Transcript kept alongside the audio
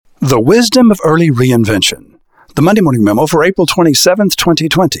The Wisdom of Early Reinvention. The Monday Morning Memo for April 27th,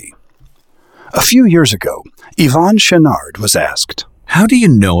 2020. A few years ago, Yvon Chouinard was asked, "How do you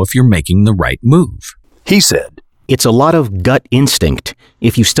know if you're making the right move?" He said, "It's a lot of gut instinct.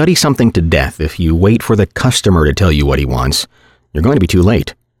 If you study something to death, if you wait for the customer to tell you what he wants, you're going to be too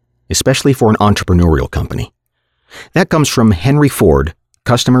late, especially for an entrepreneurial company." That comes from Henry Ford.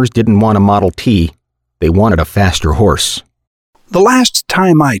 Customers didn't want a Model T. They wanted a faster horse. The last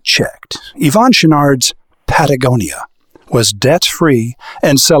time I checked, Yvon Chouinard's Patagonia was debt-free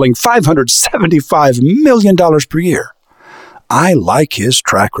and selling $575 million per year. I like his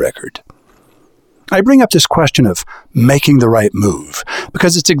track record. I bring up this question of making the right move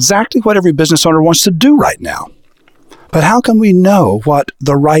because it's exactly what every business owner wants to do right now. But how can we know what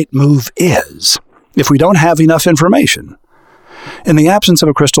the right move is if we don't have enough information? In the absence of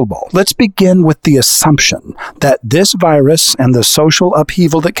a crystal ball, let's begin with the assumption that this virus and the social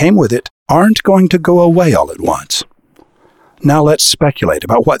upheaval that came with it aren't going to go away all at once. Now let's speculate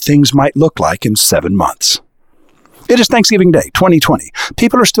about what things might look like in 7 months. It is Thanksgiving Day, 2020.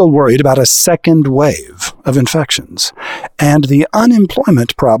 People are still worried about a second wave of infections, and the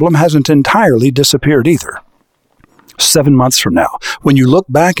unemployment problem hasn't entirely disappeared either. 7 months from now, when you look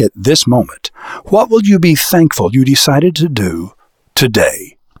back at this moment, what will you be thankful you decided to do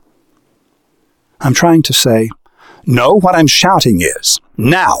today? I'm trying to say, no, what I'm shouting is,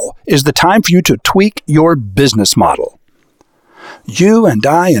 now is the time for you to tweak your business model. You and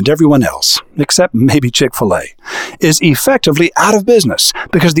I and everyone else, except maybe Chick-fil-A, is effectively out of business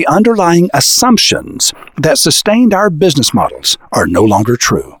because the underlying assumptions that sustained our business models are no longer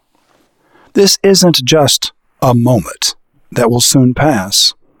true. This isn't just a moment that will soon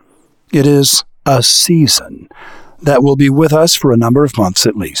pass. It is a season that will be with us for a number of months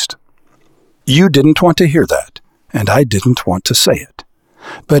at least. You didn't want to hear that, and I didn't want to say it.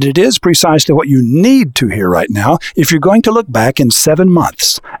 But it is precisely what you need to hear right now if you're going to look back in 7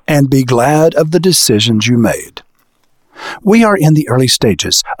 months and be glad of the decisions you made. We are in the early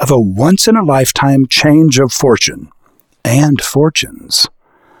stages of a once-in-a-lifetime change of fortune and fortunes.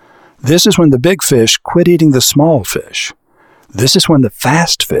 This is when the big fish quit eating the small fish. This is when the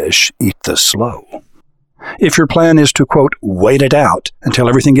fast fish eat the slow. If your plan is to, quote, wait it out until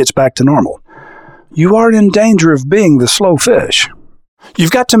everything gets back to normal, you are in danger of being the slow fish.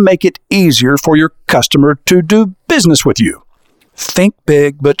 You've got to make it easier for your customer to do business with you. Think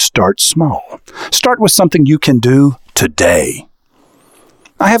big, but start small. Start with something you can do today.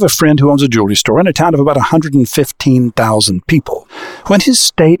 I have a friend who owns a jewelry store in a town of about 115,000 people. When his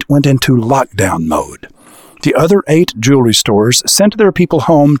state went into lockdown mode, the other 8 jewelry stores sent their people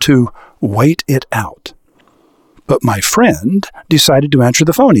home to wait it out. But my friend decided to answer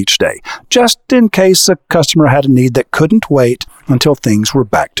the phone each day, just in case a customer had a need that couldn't wait until things were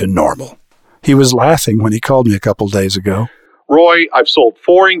back to normal. He was laughing when he called me a couple days ago. "Roy, I've sold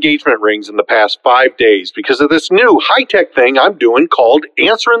 4 engagement rings in the past 5 days because of this new high-tech thing I'm doing called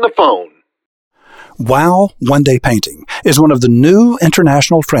answering the phone." Wow One Day Painting is one of the new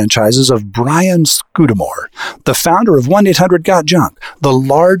international franchises of Brian Scudamore, the founder of 1-800-GOT-JUNK, the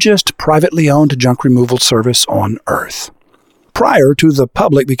largest privately owned junk removal service on Earth. Prior to the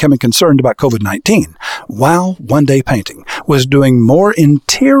public becoming concerned about COVID-19, Wow One Day Painting was doing more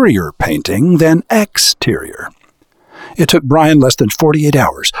interior painting than exterior. It took Brian less than 48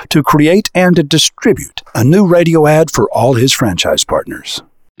 hours to create and distribute a new radio ad for all his franchise partners.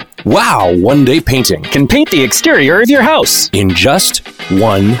 Wow One Day Painting Can paint the exterior of your house in just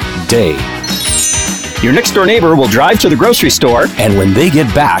 1 day. Your next door neighbor will drive to the grocery store, And when they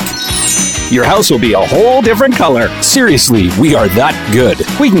get back, your house will be a whole different color. seriously, we are that good.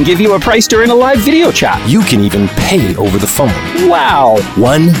 We can give you a price during a live video chat. You can even pay over the phone. Wow!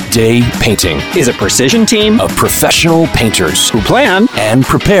 One Day Painting Is a precision team of professional painters who plan and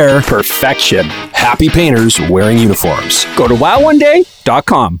prepare perfection. happy painters wearing uniforms. Go to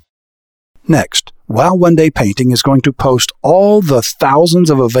wowoneday.com. Next, Wow One Day Painting is going to post all the thousands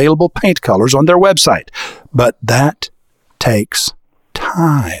of available paint colors on their website, but that takes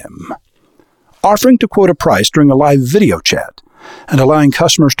time. Offering to quote a price during a live video chat and allowing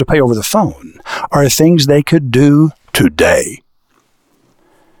customers to pay over the phone are things they could do today.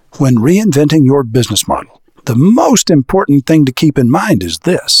 When reinventing your business model, the most important thing to keep in mind is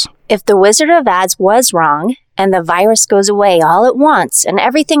this. If the Wizard of Ads was wrong, and the virus goes away all at once, and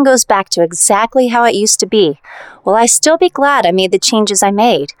everything goes back to exactly how it used to be, will I still be glad I made the changes I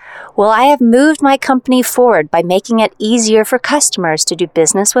made? Will I have moved my company forward by making it easier for customers to do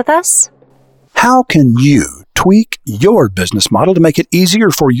business with us? How can you tweak your business model to make it easier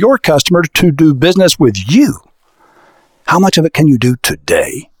for your customer to do business with you? How much of it can you do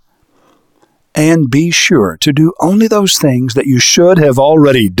today? And be sure to do only those things that you should have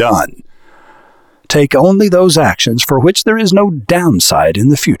already done. Take only those actions for which there is no downside in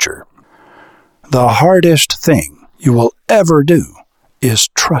the future. The hardest thing you will ever do is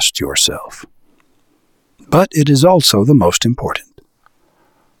trust yourself. But it is also the most important.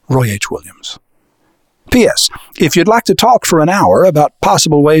 Roy H. Williams. P.S. If you'd like to talk for an hour about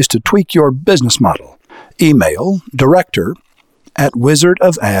possible ways to tweak your business model, email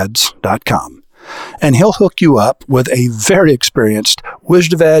director@wizardofads.com. And he'll hook you up with a very experienced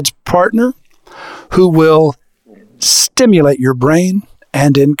Wizard of Ads partner who will stimulate your brain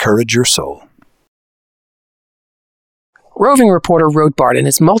and encourage your soul. Roving reporter Rothbard and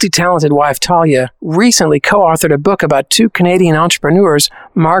his multi-talented wife Talia recently co-authored a book about two Canadian entrepreneurs,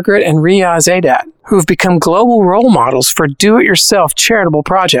 Margaret and Riaz Adat, who have become global role models for do-it-yourself charitable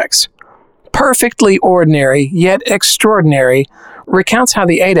projects. Perfectly Ordinary, Yet Extraordinary recounts how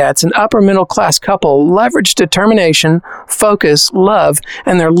the Adats, an upper-middle-class couple, leveraged determination, focus, love,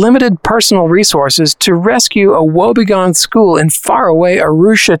 and their limited personal resources to rescue a woebegone school in faraway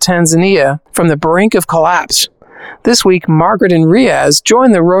Arusha, Tanzania, from the brink of collapse. This week, Margaret and Riaz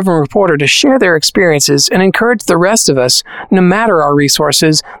joined the Roving Reporter to share their experiences and encourage the rest of us, no matter our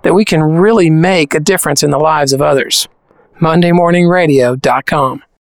resources, that we can really make a difference in the lives of others. MondayMorningRadio.com